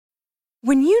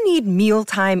When you need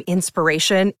mealtime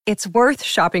inspiration, it's worth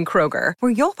shopping Kroger,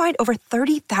 where you'll find over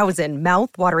 30,000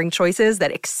 mouth-watering choices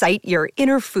that excite your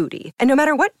inner foodie. And no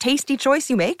matter what tasty choice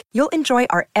you make, you'll enjoy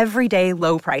our everyday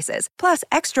low prices, plus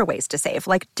extra ways to save,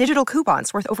 like digital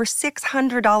coupons worth over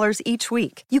 $600 each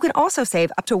week. You can also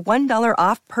save up to $1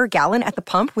 off per gallon at the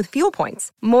pump with fuel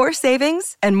points. More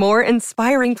savings and more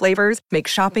inspiring flavors make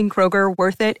shopping Kroger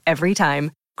worth it every time.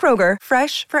 Kroger,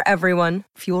 fresh for everyone.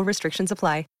 Fuel restrictions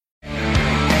apply.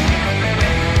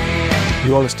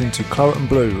 You are listening to Claret and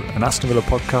Blue, an Aston Villa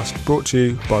podcast brought to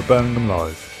you by Birmingham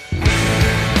Live.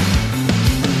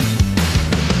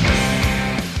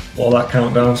 While that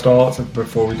countdown starts,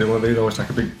 before we do one of these, I always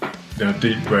take a big,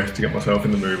 deep breath to get myself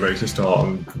in the mood ready to start.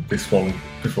 And this one,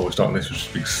 before we start this, was just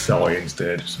a big sigh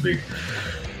instead, just a big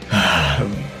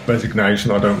resignation.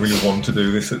 I don't really want to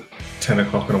do this at 10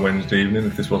 o'clock on a Wednesday evening.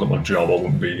 If this wasn't my job, I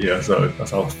wouldn't be here. So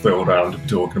that's how thrilled I am to be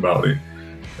talking about it.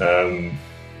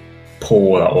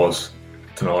 Poor that was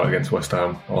tonight against West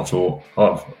Ham. I thought,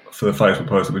 for the Facebook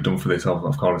post that we've done for this,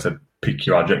 I've kind of said pick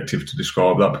your adjective to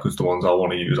describe that, because the ones I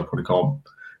want to use I probably can't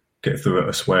get through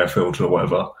a swear filter or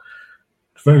whatever.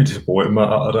 It's very disappointing.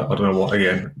 I don't know what,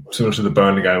 again, similar to the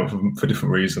Burnley game for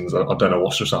different reasons. I don't know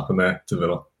what's just happened there to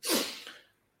Villa.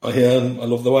 I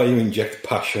love the way you inject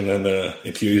passion and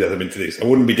enthusiasm into this. I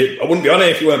wouldn't be on it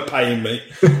if you weren't paying me.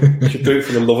 You should do it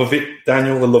for the love of it,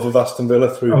 Daniel, the love of Aston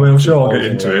Villa. I'm sure I'll get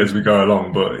into it as we go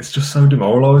along, but it's just so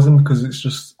demoralising because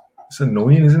it's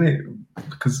annoying, isn't it?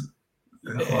 Because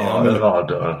I don't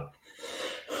know.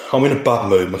 I'm in a bad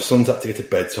mood. My son's had to get to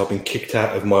bed, so I've been kicked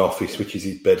out of my office, which is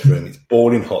his bedroom. It's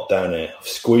boiling hot down there. I've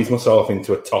squeezed myself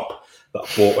into a top that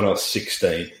I bought when I was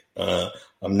 16.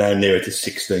 I'm now nearer to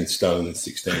 16 stone than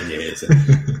 16 years. And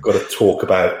I've got to talk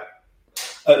about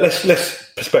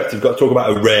less perspective. Got to talk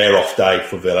about a rare off day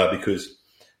for Villa, because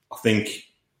I think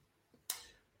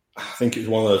it was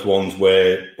one of those ones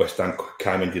where West Ham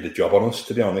came and did a job on us.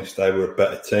 To be honest, they were a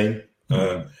better team.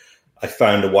 I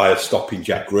found a way of stopping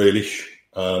Jack Grealish.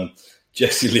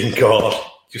 Jesse Lingard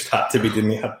just had to be, didn't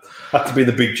he? Had to be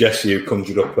the big Jesse who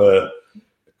conjured up a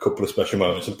couple of special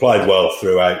moments and played well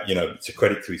throughout. It's a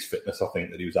credit to his fitness, I think,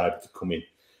 that he was able to come in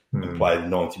and play the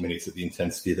 90 minutes at the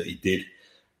intensity that he did.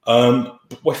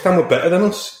 But West Ham were better than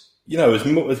us.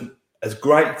 As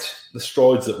great the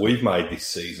strides that we've made this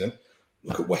season,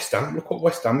 look at West Ham. Look what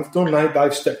West Ham have done.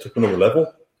 They've stepped up another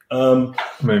level.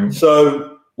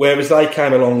 So whereas they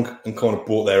came along and kind of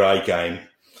brought their A game,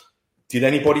 did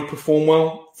anybody perform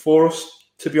well for us,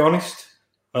 to be honest?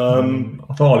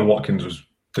 I thought Ollie Watkins was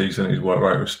decent. His work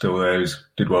rate was still there. He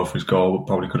did well for his goal, but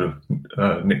probably could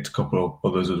have nicked a couple of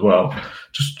others as well.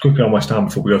 Just quickly on West Ham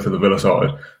before we go through the Villa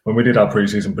side. When we did our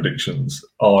pre-season predictions,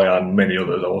 I and many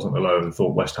others, I wasn't alone,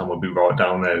 thought West Ham would be right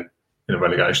down there in a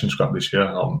relegation scrap this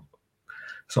year.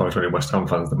 Sorry for any West Ham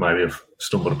fans that maybe have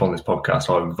stumbled upon this podcast.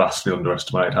 I vastly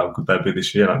underestimated how good they'd be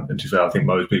this year. And to be fair, I think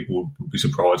most people would be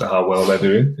surprised at how well they're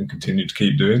doing and continue to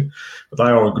keep doing. But they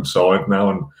are a good side now.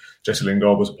 And Jesse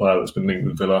Lingard was a player that's been linked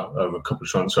with Villa over a couple of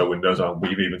transfer windows. And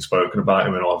we've even spoken about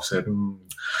him. And I've said,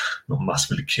 not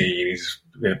massively keen. He's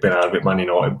been out of it, Man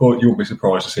United. But you won't be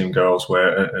surprised to see him go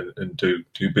elsewhere and do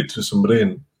bits for somebody.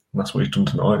 And that's what he's done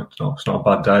tonight. It's not a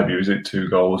bad debut, is it? 2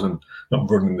 goals and not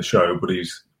running the show, but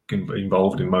he's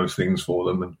involved in most things for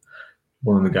them and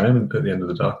won the game at the end of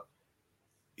the day.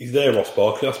 He's there, Ross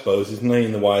Barkley, I suppose, isn't he?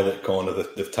 In the way that kind of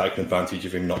they've taken advantage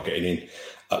of him not getting in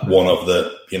at one of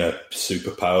the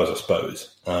superpowers, I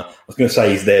suppose. I was going to say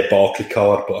he's their Barkley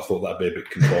card, but I thought that'd be a bit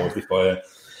contrived if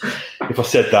I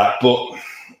said that. But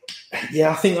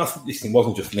yeah, I think this thing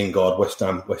wasn't just Lingard. West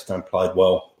Ham played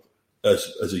well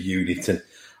as a unit, and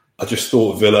I just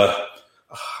thought Villa.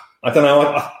 I don't know.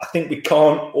 I think we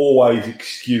can't always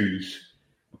use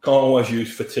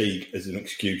fatigue as an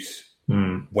excuse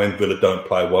when Villa don't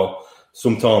play well.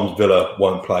 Sometimes Villa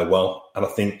won't play well, and I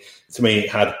think to me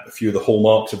it had a few of the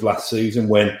hallmarks of last season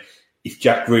when if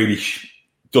Jack Grealish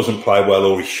doesn't play well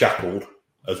or he's shackled,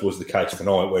 as was the case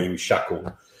tonight where he was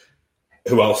shackled,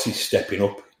 who else is stepping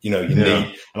up? You need,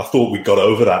 and I thought we got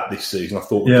over that this season. I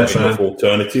thought we got enough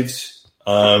alternatives.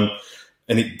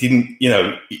 And it didn't,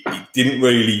 it didn't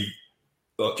really,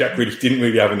 Jack Grealish didn't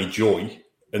really have any joy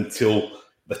until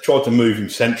they tried to move him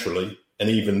centrally. And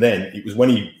even then, it was when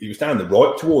he was down the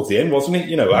right towards the end, wasn't it?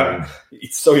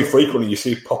 It's so infrequently you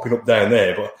see it popping up down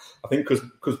there. But I think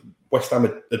because West Ham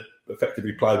had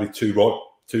effectively played with two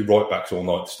right backs all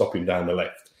night to stop him down the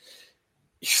left,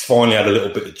 he's finally had a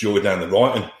little bit of joy down the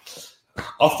right. And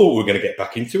I thought we were going to get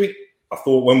back into it. I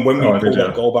thought when we pulled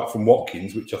that goal back from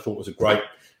Watkins, which I thought was a great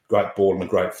ball and a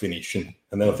great finish. And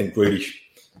then I think Grealish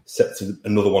sets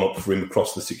another one up for him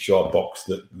across the 6-yard box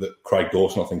that Craig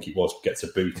Dawson, I think it was, gets a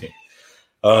boot in.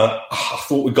 I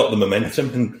thought we got the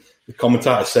momentum, and the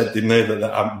commentator said, didn't they,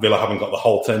 that Villa haven't got the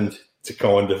Holt end to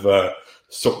kind of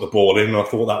suck the ball in. And I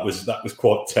thought that was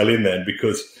quite telling then,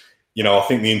 because, I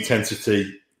think the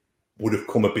intensity would have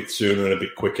come a bit sooner and a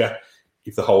bit quicker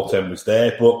if the Holt end was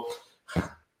there. But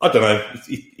I don't know.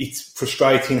 It's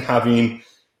frustrating having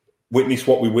witnessed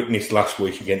what we witnessed last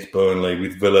week against Burnley,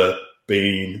 with Villa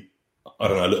being, I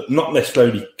don't know, not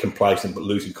necessarily complacent, but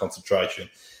losing concentration.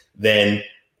 Then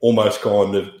almost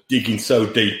kind of digging so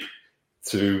deep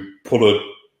to pull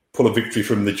a victory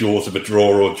from the jaws of a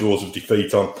draw or jaws of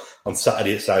defeat on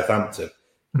Saturday at Southampton.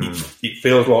 It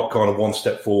feels like kind of one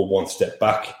step forward, one step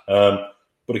back.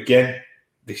 But again,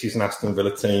 this is an Aston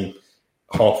Villa team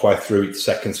halfway through its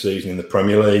second season in the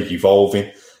Premier League, evolving,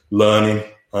 learning,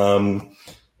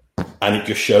 and it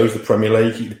just shows the Premier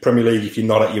League. The Premier League, if you're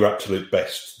not at your absolute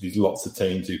best, there's lots of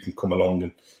teams who can come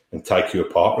along and take you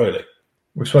apart, really.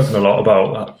 We've spoken a lot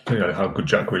about that, how good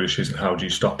Jack Grealish is and how do you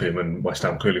stop him, and West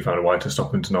Ham clearly found a way to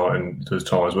stop him tonight. And there's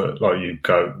times where, you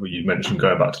mentioned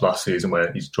going back to last season,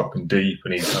 where he's dropping deep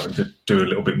and he's having to do a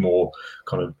little bit more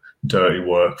kind of dirty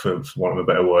work, for want of a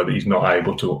better word, that he's not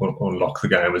able to unlock the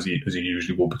game as he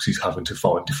usually will, because he's having to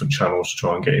find different channels to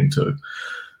try and get into.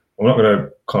 I'm not going to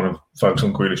kind of focus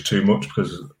on Grealish too much,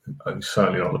 because it's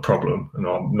certainly not the problem, and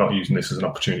I'm not using this as an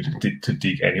opportunity to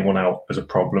dig anyone out as a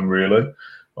problem, really.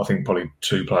 I think probably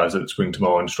 2 players that spring to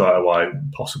mind straight away,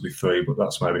 possibly 3, but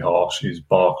that's maybe harsh, is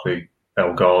Barkley,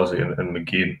 El Ghazi and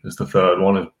McGinn as the third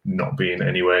one, as not being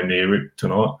anywhere near it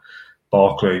tonight.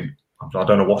 Barkley, I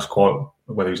don't know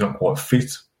whether he's not quite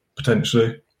fit,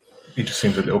 potentially. He just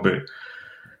seems a little bit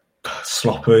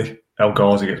sloppy. El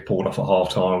Ghazi gets pulled off at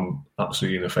half-time,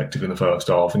 absolutely ineffective in the first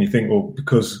half. And you think, well,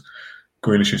 because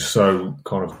Grealish is so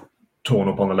kind of torn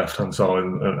up on the left-hand side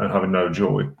and having no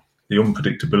joy, the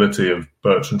unpredictability of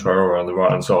Bertrand Traore on the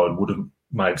right-hand side would have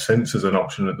made sense as an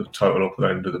option at the total upper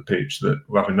end of the pitch, that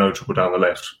we're having no trouble down the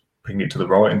left, ping it to the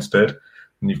right instead.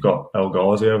 And you've got El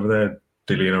Ghazi over there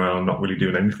dillying around, not really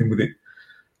doing anything with it.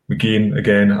 McGinn,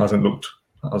 again, hasn't looked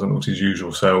his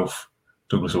usual self.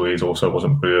 Douglas Luiz also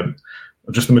wasn't brilliant.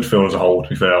 Just the midfield as a whole, to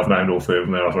be fair, I've named all 3 of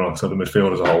them there. So the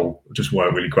midfield as a whole just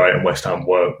weren't really great, and West Ham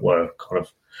were kind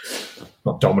of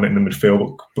not dominating the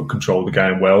midfield, but controlled the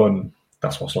game well, and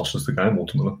that's what's lost us the game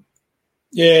ultimately.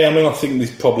 Yeah, I mean, I think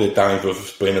there's probably a danger of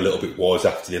us being a little bit wise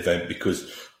after the event,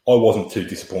 because I wasn't too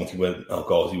disappointed when El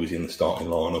Ghazi was in the starting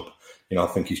lineup. I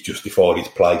think he's justified his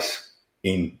place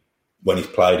when he's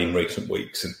played in recent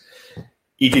weeks, and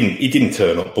he didn't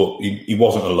turn up, but he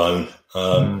wasn't alone.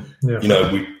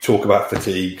 We talk about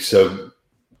fatigue, so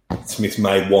Smith's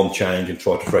made one change and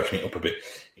tried to freshen it up a bit.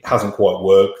 It hasn't quite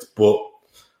worked, but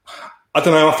I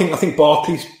don't know. I think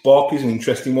Barkley's an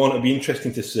interesting one. It'd be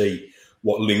interesting to see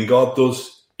what Lingard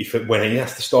does when he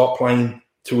has to start playing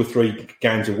 2 or 3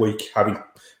 games a week,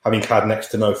 having had next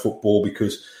to no football,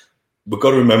 because we've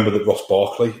got to remember that Ross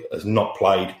Barkley has not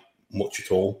played much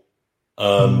at all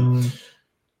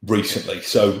recently.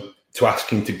 So to ask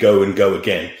him to go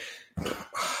again,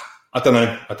 I don't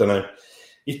know.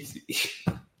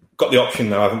 Got the option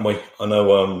now, haven't we? I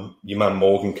know your man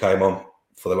Morgan came on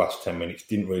for the last 10 minutes,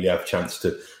 didn't really have a chance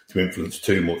to influence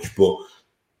too much, but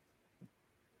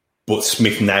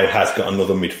Smith now has got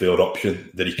another midfield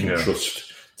option that he can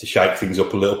trust to shake things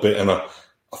up a little bit, and I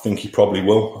think he probably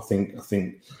will. I think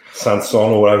Sanson,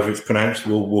 or whatever it's pronounced,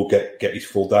 will get his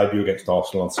full debut against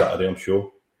Arsenal on Saturday, I'm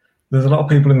sure. There's a lot of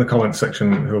people in the comments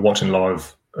section who are watching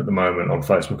live at the moment on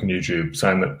Facebook and YouTube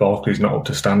saying that Barkley's not up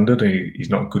to standard and he's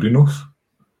not good enough.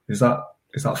 Is that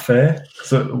fair?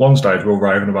 So at one stage we're all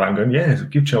raving about him going, yeah,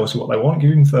 give Chelsea what they want,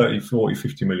 give him 30, 40,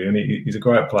 50 million. He's a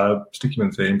great player, stick him in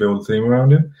the team, build a team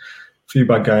around him. A few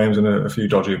bad games and a few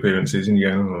dodgy appearances, and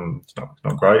you're going, it's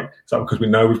not great. Is that because we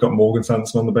know we've got Morgan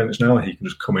Sanson on the bench now and he can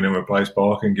just come in and replace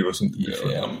Barkley and give us something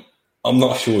different? Yeah, I'm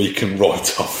not sure you can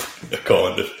write off a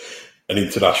kind of an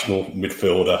international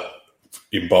midfielder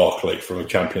in Barkley from a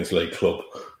Champions League club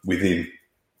within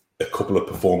a couple of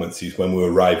performances when we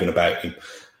were raving about him,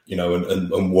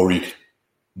 and worried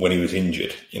when he was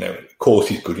injured. Of course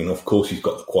he's good enough. Of course he's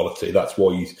got the quality. That's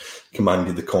why he's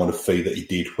commanded the kind of fee that he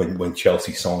did when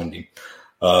Chelsea signed him.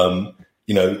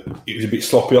 It was a bit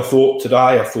sloppy, I thought,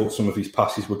 today. I thought some of his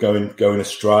passes were going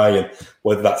astray, and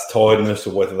whether that's tiredness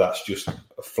or whether that's just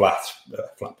a flat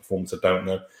performance, I don't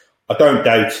know. I don't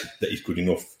doubt that he's good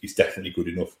enough. He's definitely good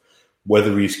enough.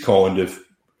 Whether he's kind of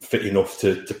fit enough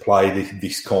to play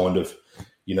this kind of,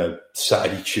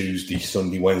 Saturday, Tuesday,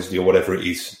 Sunday, Wednesday, or whatever it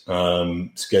is,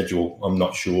 schedule, I'm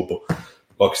not sure. But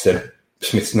like I said,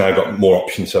 Smith's now got more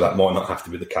options, so that might not have to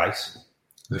be the case.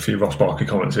 There's a few Ross Barkley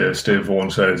comments here. Steve Vaughan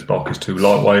says Barkley's too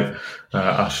lightweight.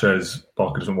 Ash says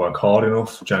Barkley doesn't work hard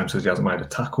enough. James says he hasn't made a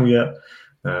tackle yet.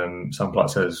 Sam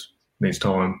Platt says needs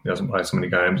time. He hasn't played so many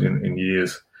games in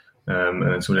years. And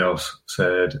then somebody else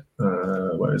said,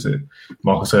 where is it?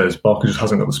 Michael says Barkley just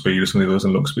hasn't got the speed of some of the others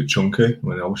and looks a bit chunky. I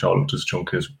mean, I wish I looked as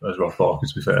chunky as Ross Barkley,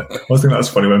 to be fair. I always think that's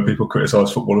funny when people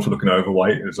criticise footballers for looking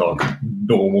overweight. It's like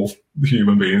normal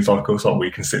human beings like us, like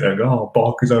we can sit there and go, oh,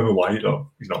 Barkley's overweight. Like,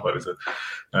 he's not though, is it?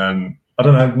 I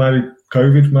don't know, maybe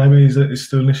COVID maybe is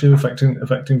still an issue affecting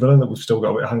Villa, that we've still got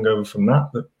a bit of hangover from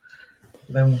that. But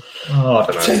then, I don't know.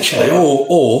 Potentially,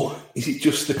 or is it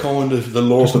just the kind of the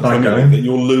law of the Premier League that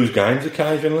you'll lose games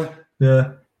occasionally?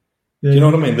 Yeah. Do you know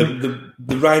what I mean?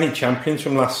 The reigning champions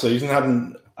from last season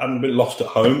hadn't been lost at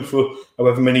home for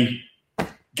however many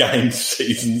games,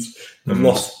 seasons. They've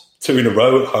lost 2 in a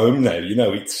row at home now. You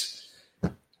know, it's a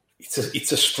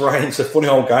funny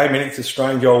old game, and it's a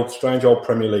strange old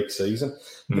Premier League season.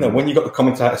 You know, when you got the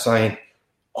commentator saying,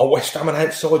 "Oh, West Ham an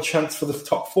outside chance for the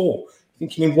top 4,"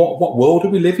 thinking, in what world do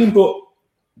we live in? But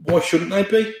why shouldn't they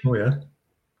be? Oh yeah.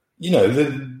 You know,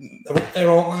 they're up there,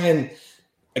 aren't they? And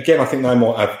again, I think they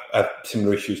might have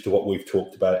similar issues to what we've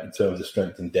talked about in terms of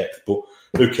strength and depth. But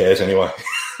who cares anyway?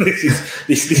 This,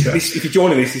 if you're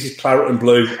joining this is claret and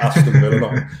blue Aston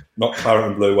Villa, not claret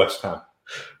and blue West Ham.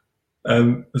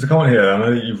 There's a comment here. I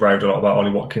know that you've raved a lot about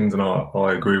Ollie Watkins, and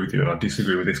I agree with you, and I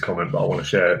disagree with this comment, but I want to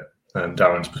share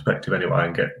Darren's perspective anyway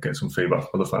and get some feedback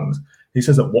from other fans. He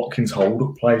says that Watkins'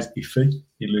 hold-up play is iffy.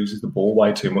 He loses the ball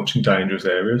way too much in dangerous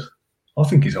areas. I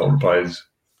think his hold-up play is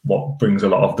what brings a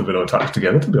lot of the Villa attacks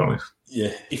together, to be honest.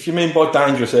 Yeah, if you mean by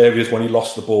dangerous areas, when he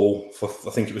lost the ball for,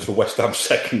 I think it was for West Ham's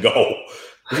second goal.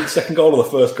 Was it the second goal or the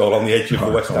first goal on the edge of the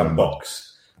West Ham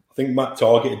box? I think Matt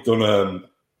Targett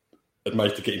had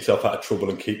managed to get himself out of trouble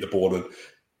and keep the ball, and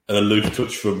a loose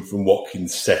touch from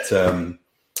Watkins set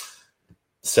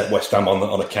West Ham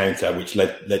on a counter, which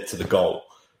led to the goal.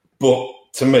 But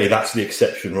to me, that's the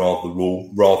exception rather than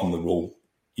the rule.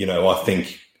 You know, I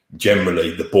think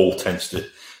generally the ball tends to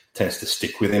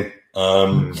stick with him.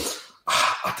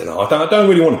 I don't know. I don't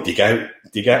really want to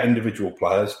dig out individual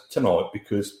players tonight,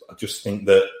 because I just think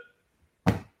that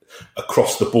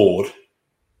across the board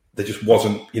there just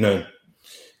wasn't. You know,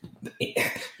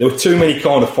 there were too many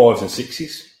kind of 5s and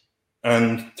 6s,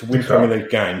 and to win Premier League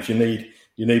games, you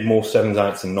need more 7s,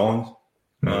 8s, and 9s.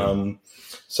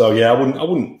 So yeah,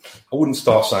 I wouldn't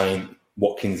start saying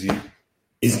Watkins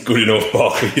isn't good enough,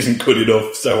 Barkley isn't good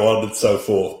enough, so on and so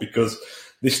forth, because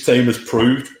this team has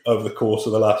proved over the course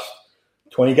of the last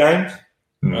 20 games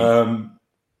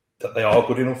that they are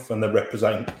good enough, and they're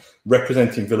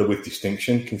representing Villa with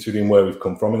distinction, considering where we've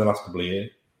come from in the last couple of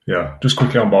years. Yeah, just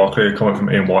quickly on Barkley, a comment from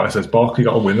Ian White says Barkley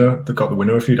got the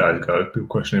winner a few days ago. People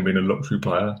questioning him being a luxury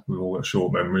player. We've all got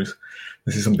short memories.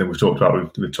 This is something we've talked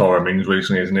about with Tyrone Mings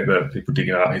recently, isn't it? That people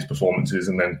digging out his performances,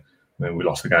 and then we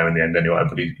lost the game in the end anyway,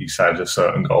 but he saves a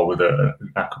certain goal with an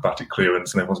acrobatic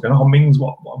clearance, and everyone's going, "Oh, Mings,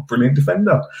 what a brilliant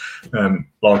defender."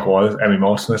 Likewise, Emi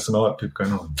Martinez tonight, people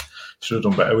going, "Oh, should have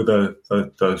done better with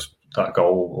that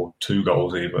goal, or 2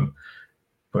 goals even."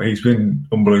 But he's been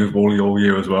unbelievable all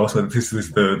year as well. So this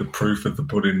is the proof of the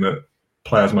pudding that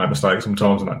players make mistakes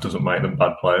sometimes, and that doesn't make them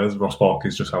bad players. Ross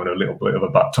Barkley's just having a little bit of a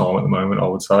bad time at the moment, I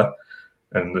would say,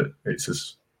 and that's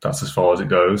as far as it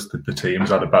goes. The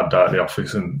team's had a bad day at the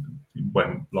office, and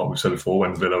when, like we said before,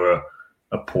 when Villa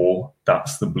are poor,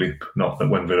 that's the blip. Not that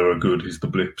when Villa are good is the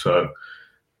blip. So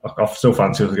I still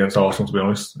fancy us against Arsenal, to be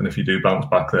honest. And if you do bounce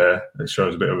back there, it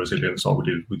shows a bit of resilience, like we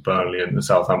did with Burnley and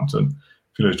Southampton.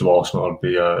 If you lose to Arsenal, I'd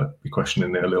be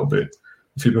questioning it a little bit.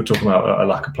 If people are talking about a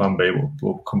lack of plan B,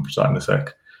 we'll come to that in a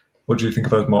sec. What do you think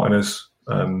of those Martinez?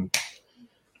 I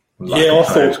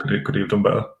thought could he have done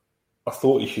better? I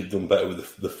thought he should have done better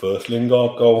with the first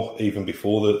Lingard goal, even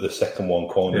before the second one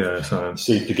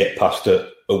seemed to get past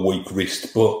a weak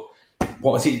wrist. But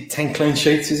what is it, 10 clean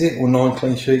sheets, is it? Or 9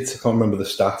 clean sheets? I can't remember the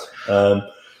stat.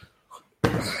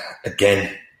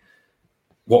 Again,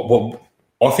 what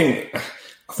I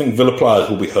think Villa players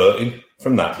will be hurting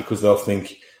from that, because they'll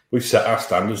think, we've set our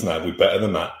standards now, we're better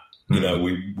than that. You know,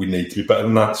 we need to be better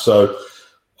than that. So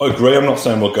I agree. I'm not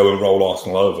saying we'll go and roll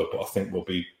Arsenal over, but I think we'll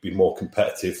be more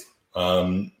competitive.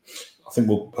 I think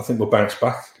we'll bounce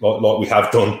back like we have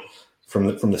done from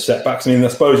the setbacks. I mean, I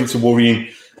suppose it's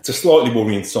a slightly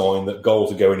worrying sign that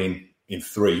goals are going in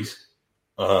 3s.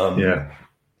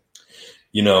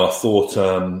 You know, I thought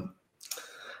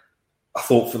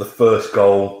for the first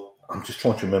goal, I'm just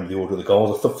trying to remember the order of the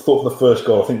goals. I thought for the first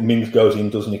goal, I think Mings goes in,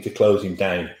 doesn't he, to close him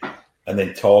down, and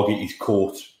then Targett is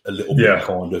caught a little bit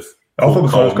kind of. I thought the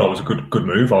first goal was a good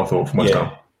move, I thought, from West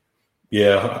Ham.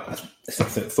 Yeah, I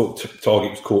thought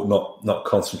Targett was caught not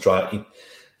concentrating.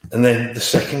 And then the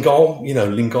second goal,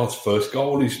 Lingard's first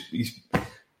goal is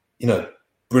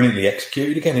brilliantly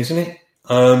executed again, isn't it?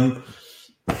 I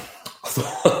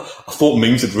thought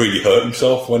Mings had really hurt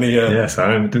himself when he didn't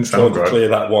tried to clear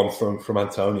that one from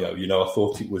Antonio. I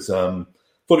thought it was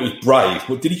brave.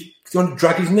 But did he want to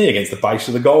drag his knee against the base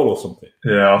of the goal or something?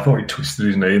 Yeah, I thought he twisted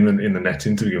his knee in the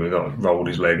netting to begin with, rolled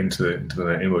his leg into the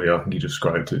netting, but I think he just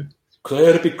scraped it. Because I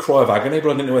heard a big cry of agony, but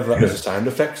I didn't know whether that was a sound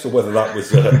effect or whether that was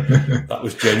that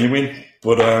was genuine.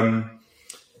 But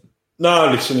no,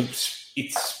 listen,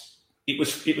 it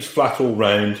was flat all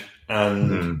round,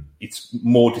 and it's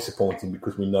more disappointing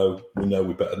because we know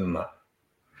we're better than that.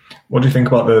 What do you think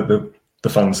about the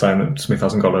fans saying that Smith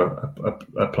hasn't got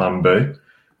a plan B?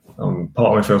 Part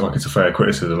of me feels like it's a fair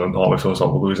criticism, and part of me feels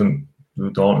like, well,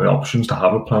 there aren't the options to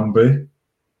have a plan B.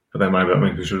 But then maybe that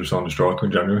means we should have signed a striker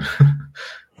in January.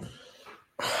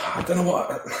 I don't know what.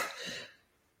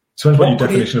 Depends what your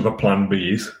definition of a plan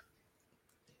B is.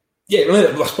 Yeah,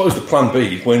 I suppose the plan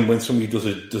B is when somebody does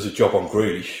a job on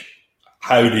Grealish.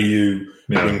 How do you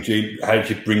bring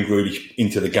Grealish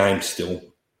into the game still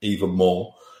even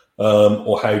more,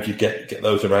 or how do you get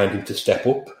those around him to step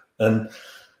up? And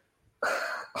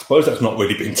I suppose that's not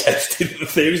really been tested. The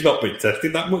theory's not been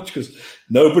tested that much because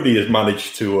nobody has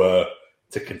managed to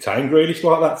contain Grealish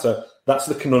like that. So that's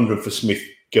the conundrum for Smith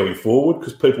going forward,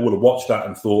 because people would have watched that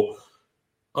and thought,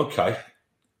 okay,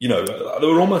 they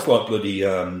were almost like bloody,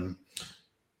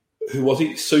 who was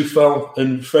it? Soufal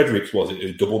and Fredericks, was it,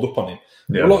 who doubled up on him?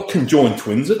 Yeah. They were like conjoined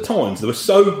twins at times. They were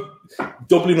so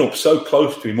doubling up so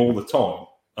close to him all the time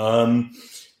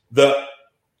that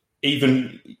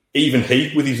even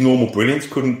he, with his normal brilliance,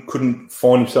 couldn't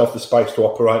find himself the space to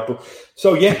operate. But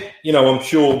so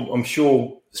I'm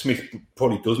sure Smith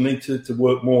probably does need to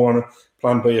work more on a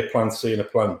plan B, a plan C, and a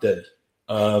plan D.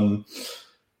 But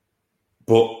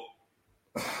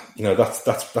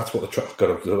that's what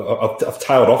I've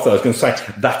tailed off there. I was going to say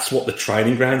that's what the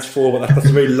training ground's for, but that's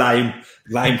a very lame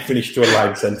finish to a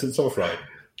lame sentence, I'm afraid.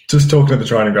 Just talking at the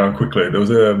training ground quickly, there was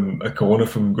a corner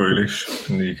from Grealish,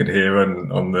 and you could hear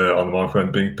on the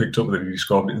microphone being picked up that he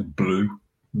described it as blue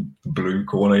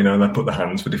corner, and they put the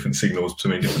hands for different signals to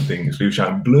mean different things. We were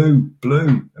shouting blue,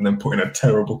 and then putting a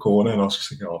terrible corner, and I was just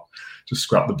thinking, just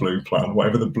scrap the blue plan.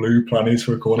 Whatever the blue plan is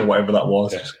for a corner, whatever that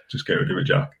was, just get rid of it,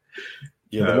 Jack.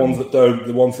 Yeah, the ones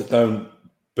that don't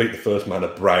beat the first man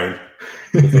are brown.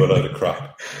 They're a load of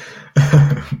crap.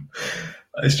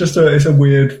 It's a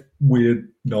weird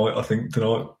night, I think,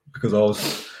 tonight, because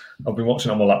I've been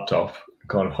watching on my laptop,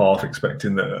 kind of half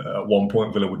expecting that at one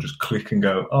point Villa would just click and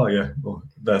go, oh yeah, well,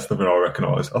 that's the Villa I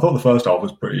recognise. I thought the first half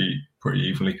was pretty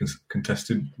evenly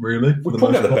contested, really. We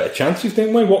probably had the better chances,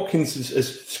 didn't we? Watkins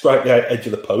has scraped the edge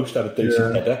of the post, had a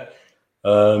decent header.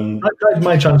 They've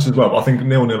made chances as well, but I think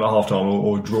 0-0 at half-time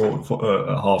or draw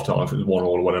at half-time, if it was 1-1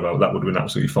 or whatever, that would have been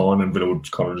absolutely fine, and Villa would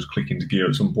kind of just click into gear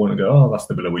at some point and go, oh, that's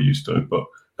the Villa we used to, but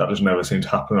that just never seemed to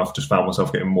happen. I've just found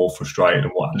myself getting more frustrated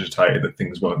and more agitated that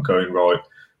things weren't going right.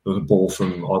 There was a ball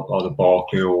from either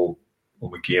Barkley or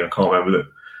McGinn, I can't remember, that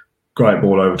great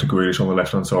ball over to Grealish on the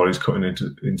left-hand side. He's cutting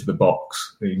into the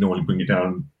box. He normally bring it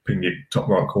down, ping it top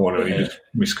right corner, and he just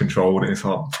miscontrolled it.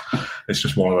 It's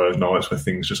just one of those nights where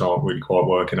things just aren't really quite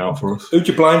working out for us. Who'd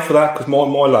you blame for that? Because my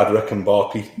lad reckoned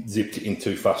Barkley zipped it in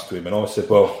too fast to him, and I said,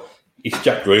 well, it's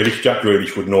Jack Grealish. Jack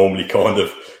Grealish would normally kind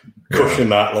of cushion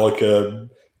that like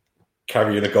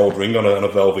carrying a gold ring on a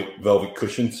velvet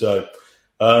cushion. So,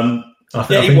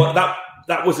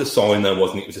 that was a sign, though,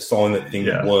 wasn't it? It was a sign that things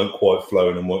weren't quite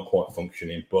flowing and weren't quite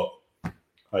functioning. But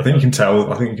I think you can tell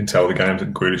the games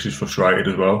that Grealish is frustrated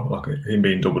as well. Like him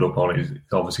being doubled up on it is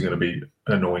obviously going to be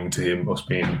annoying to him. Us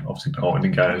being obviously behind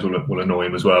in games will annoy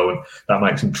him as well, and that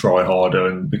makes him try harder.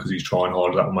 And because he's trying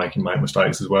harder, that will make him make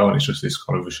mistakes as well. And it's just this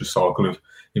kind of vicious cycle of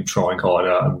him trying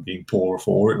harder and being poorer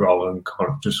for it, rather than kind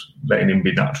of just letting him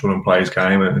be natural and play his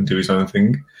game and do his own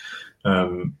thing.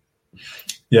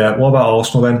 What about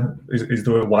Arsenal then? Is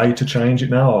there a way to change it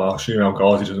now? I assume El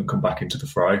Ghazi doesn't come back into the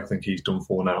fray. I think he's done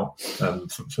for now,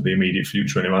 for the immediate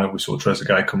future anyway. We saw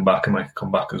Trezeguet come back and make a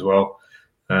comeback as well.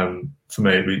 For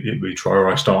me, it'd be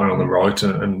Traoré starting on the right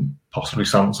and possibly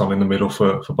Sanson in the middle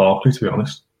for Barkley, to be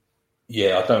honest.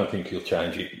 Yeah, I don't think he'll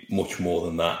change it much more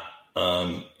than that.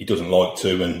 He doesn't like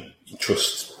to, and he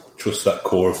trusts that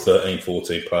core of 13,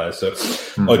 14 players. So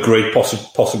I agree,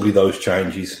 possibly those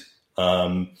changes.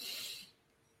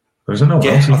 Isn't no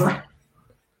else, is there?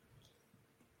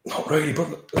 Not really,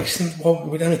 but listen,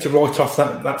 we don't need to write off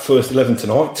that first 11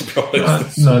 tonight, to be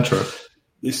honest. No, true.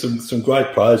 There's some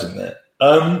great players in there.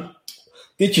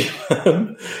 Did you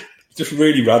just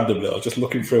really randomly, I was just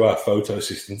looking through our photo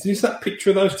systems. Is that picture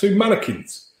of those two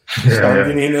mannequins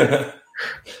standing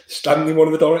in one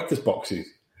of the director's boxes?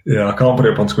 Yeah, I can't put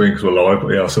it up on screen because we're live, but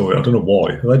yeah, I saw it. I don't know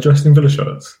why. Are they dressed in Villa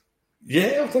shirts?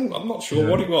 Yeah, I'm not sure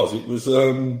what it was. It was,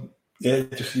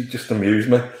 it just amused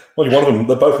me. Well, one of them,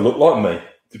 they both look like me,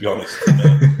 to be honest.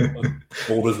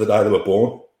 Bald as the day they were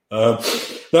born. Now,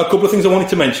 a couple of things I wanted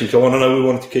to mention, because I know we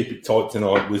wanted to keep it tight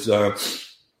tonight, was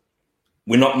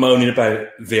we're not moaning about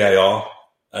VAR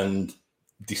and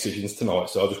decisions tonight,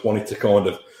 so I just wanted to kind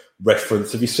of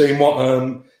reference. Have you seen what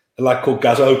a lad called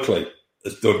Gaz Oakley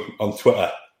has done on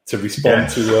Twitter to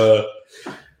respond to?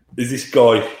 Is this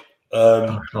guy?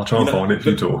 I'll try and find it if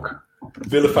you talk.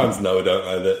 Villa fans know,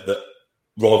 don't they, that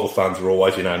rival fans are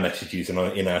always in our messages and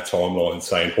in our timeline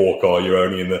saying, Hawkeye, you're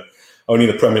only in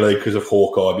the Premier League because of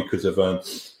Hawkeye, because of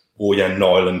Orjan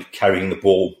Nyland carrying the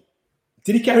ball.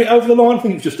 Did he carry it over the line? I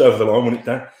think it was just over the line, wasn't it,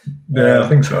 Dan? Yeah, I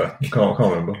think so. I can't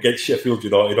remember. Against Sheffield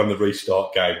United on the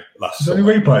restart game last summer. Is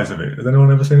there any replays of it? Has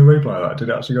anyone ever seen a replay of that? Did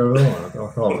it actually go over the line?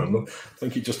 I can't remember. I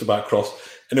think it just about crossed.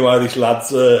 Anyway, these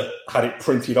lads had it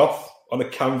printed off on a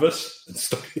canvas and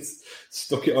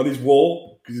stuck it on his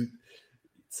wall.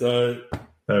 So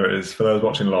there it is. For those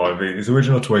watching live, his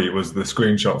original tweet was the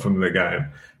screenshot from the game,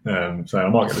 saying I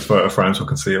might get this photo framed so I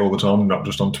can see it all the time, not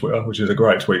just on Twitter, which is a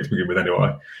great tweet to begin with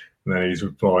anyway. And then he's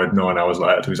replied 9 hours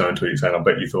later to his own tweet saying, I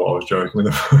bet you thought I was joking with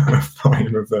the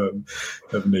frame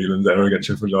of Nyland's error against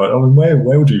Sheffield United. I mean,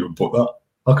 where would you even put that?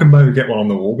 I can maybe get one on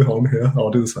the wall behind here. I'll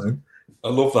do the same. I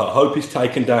love that. I hope he's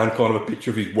taken down kind of a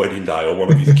picture of his wedding day or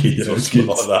one of his kids or something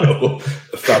like that, or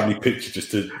a family picture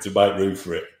just to make room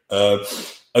for it.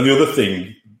 And the other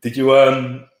thing, did you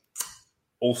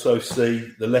also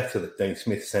see the letter that Dean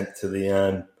Smith sent to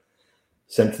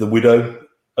the widow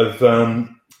of a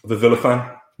Villa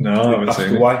fan? No, I haven't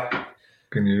seen away? It.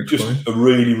 Can you explain? Just a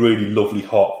really, really lovely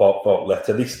heart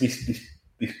letter. This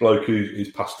bloke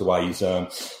who's passed away is a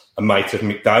mate of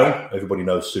Mick Dale. Everybody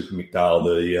knows Super Mick Dale,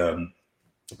 the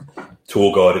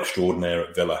tour guide extraordinaire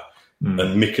at Villa.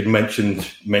 And Mick had mentioned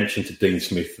to Dean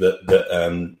Smith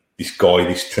that this guy,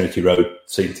 this Trinity Road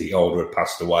season ticket holder, had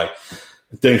passed away.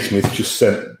 Dean Smith just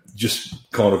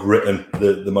kind of written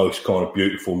the most kind of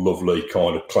beautiful, lovely,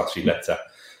 kind of classy letter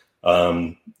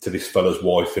to this fella's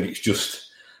wife, and it's just,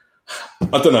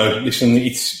 I don't know. Listen,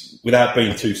 it's without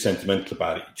being too sentimental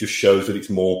about it, it just shows that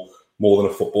it's more than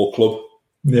a football club.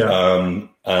 Yeah,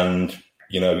 and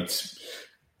you know, it's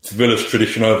Villa's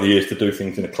tradition over the years to do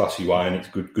things in a classy way, and it's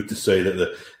good to see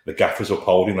that the gaffer's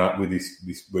upholding that with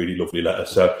this really lovely letter.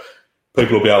 So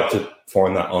people will be able to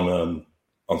find that on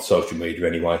social media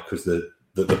anyway, because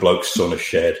the bloke's son has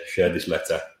shared this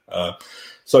letter.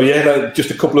 So yeah,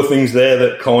 just a couple of things there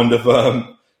that kind of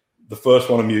the first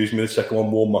one amused me, the second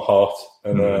one warmed my heart,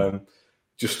 and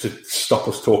just to stop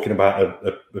us talking about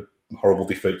a horrible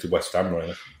defeat to West Ham,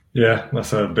 really. Yeah,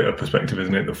 that's a bit of perspective,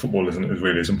 isn't it? That football isn't as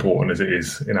really as important as it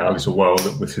is in our little world.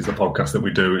 This is the podcast that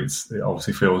we do. It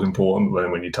obviously feels important,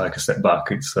 but when you take a step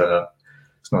back, it's not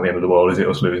the end of the world, is it?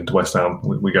 Us losing to West Ham,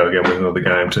 we go again with another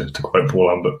game, to quote Paul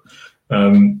Lambert.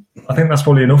 I think that's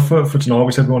probably enough for tonight.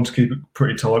 We said we want to keep it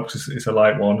pretty tight because it's a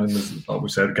late one, and like we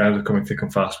said, games are coming thick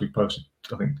and fast. We've posted,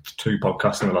 I think, 2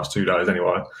 podcasts in the last 2 days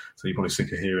anyway, so you're probably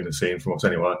sick of hearing and seeing from us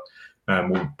anyway.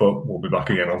 But we'll be back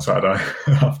again on Saturday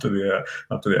after the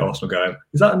Arsenal game.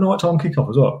 Is that a night-time kick-off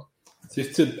as well?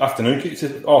 It's an afternoon kick. It's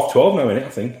 12:30 now, isn't it? I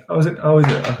think. Oh, is it?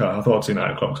 Okay, I thought I'd seen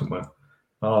 8 o'clock somewhere.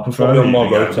 I prefer on my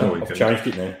rotor. I've changed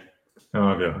it now.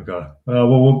 Oh, yeah, okay.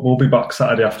 We'll be back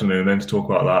Saturday afternoon then to talk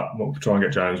about that. We'll try and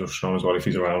get James Rush on as well if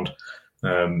he's around.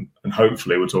 And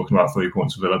hopefully we're talking about 3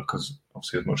 points for Villa, because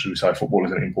obviously as much as we say football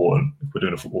isn't important, if we're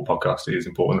doing a football podcast, it is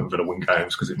important that Villa win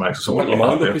games because it makes us all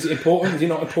lot happier. Is it important? Is it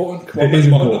not important? Come on, it is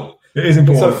important. It is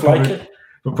important. So flaky.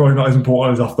 But probably not as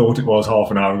important as I thought it was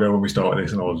half an hour ago when we started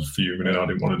this, and I was fuming and I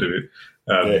didn't want to do it.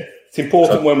 It's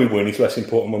important when we win. It's less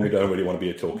important when we don't really want to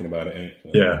be talking about it.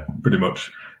 Yeah, pretty much.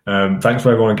 Thanks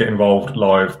for everyone getting involved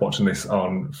live, watching this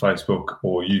on Facebook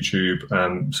or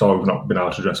YouTube. Sorry we've not been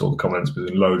able to address all the comments, but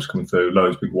there's loads coming through,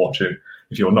 loads of people watching.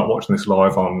 If you're not watching this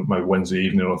live on maybe Wednesday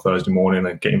evening or Thursday morning,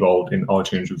 then get involved in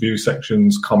iTunes review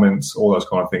sections, comments, all those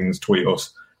kind of things. Tweet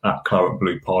us at Claret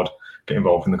Blue Pod. Get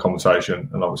involved in the conversation.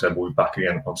 And like we said, we'll be back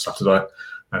again on Saturday.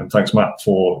 Thanks, Matt,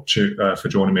 for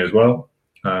joining me as well.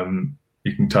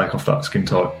 You can take off that skin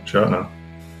tight shirt now.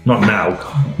 Not now,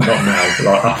 but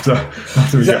like after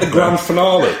Is that the grand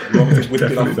finale? You want me to whip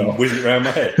it off and whiz it around my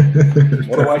head?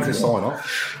 What a way to sign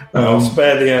off. I'll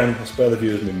spare the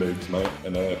viewers my moods, mate,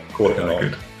 and call it a night.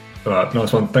 Good. All right,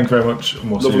 nice one. Thank you very much, and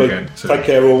we'll see you again soon. Take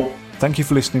care, all. Thank you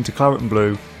for listening to Claret and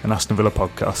Blue, an Aston Villa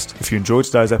podcast. If you enjoyed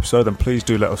today's episode, then please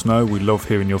do let us know. We love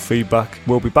hearing your feedback.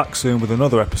 We'll be back soon with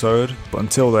another episode, but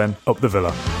until then, up the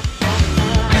Villa.